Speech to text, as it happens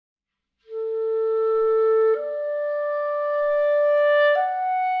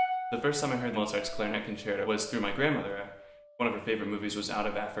The first time I heard Mozart's Clarinet Concerto was through my grandmother. One of her favorite movies was Out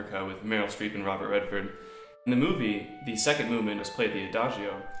of Africa with Meryl Streep and Robert Redford. In the movie, the second movement was played the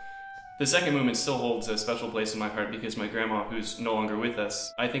Adagio. The second movement still holds a special place in my heart because my grandma, who's no longer with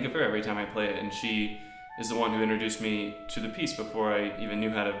us, I think of her every time I play it, and she is the one who introduced me to the piece before I even knew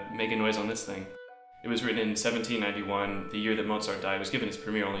how to make a noise on this thing. It was written in 1791, the year that Mozart died. It was given its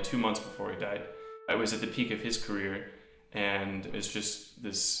premiere only 2 months before he died. It was at the peak of his career, and it's just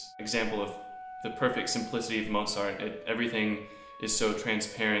this example of the perfect simplicity of Mozart. Everything is so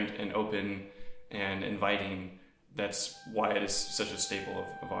transparent and open and inviting. That's why it is such a staple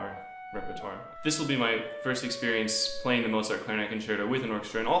of our repertoire. This will be my first experience playing the Mozart Clarinet Concerto with an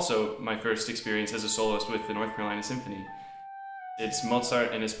orchestra, and also my first experience as a soloist with the North Carolina Symphony. It's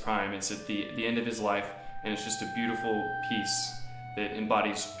Mozart in his prime. It's at the end of his life, and it's just a beautiful piece that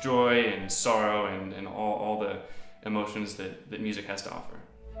embodies joy and sorrow and all the emotions that music has to offer.